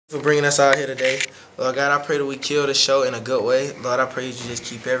For bringing us out here today. Lord God, I pray that we kill the show in a good way. Lord, I pray that you just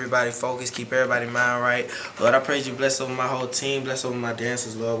keep everybody focused, keep everybody mind right. Lord, I pray that you bless over my whole team, bless over my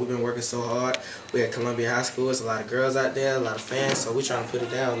dancers, Lord. We've been working so hard. We at Columbia High School. There's a lot of girls out there, a lot of fans, so we're trying to put it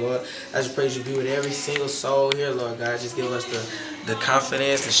down, Lord. I just pray that you be with every single soul here, Lord God. Just give us the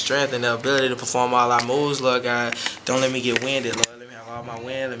confidence, the strength, and the ability to perform all our moves, Lord God. Don't let me get winded, Lord. All my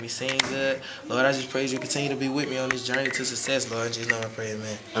win, let me sing good. Lord, I just pray you continue to be with me on this journey to success, Lord. In Jesus' name I pray,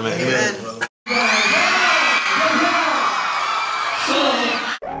 amen. Amen. Amen.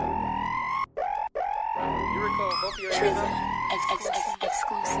 You record both of your exclusive.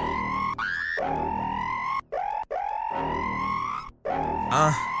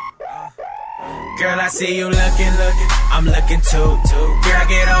 Girl, I see you looking, I'm looking too. Girl,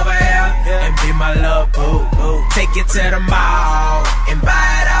 get over here and be my love boo. Take it to the mall and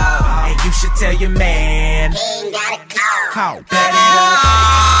buy it all. And you should tell your man, he ain't gotta call. Bet it up.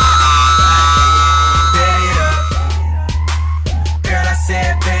 Bet it up. Girl, I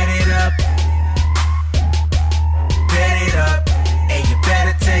said bet it up. Bet it up. And you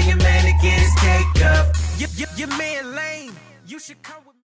better tell your man to get his cake up. Your man lame, you should come with me.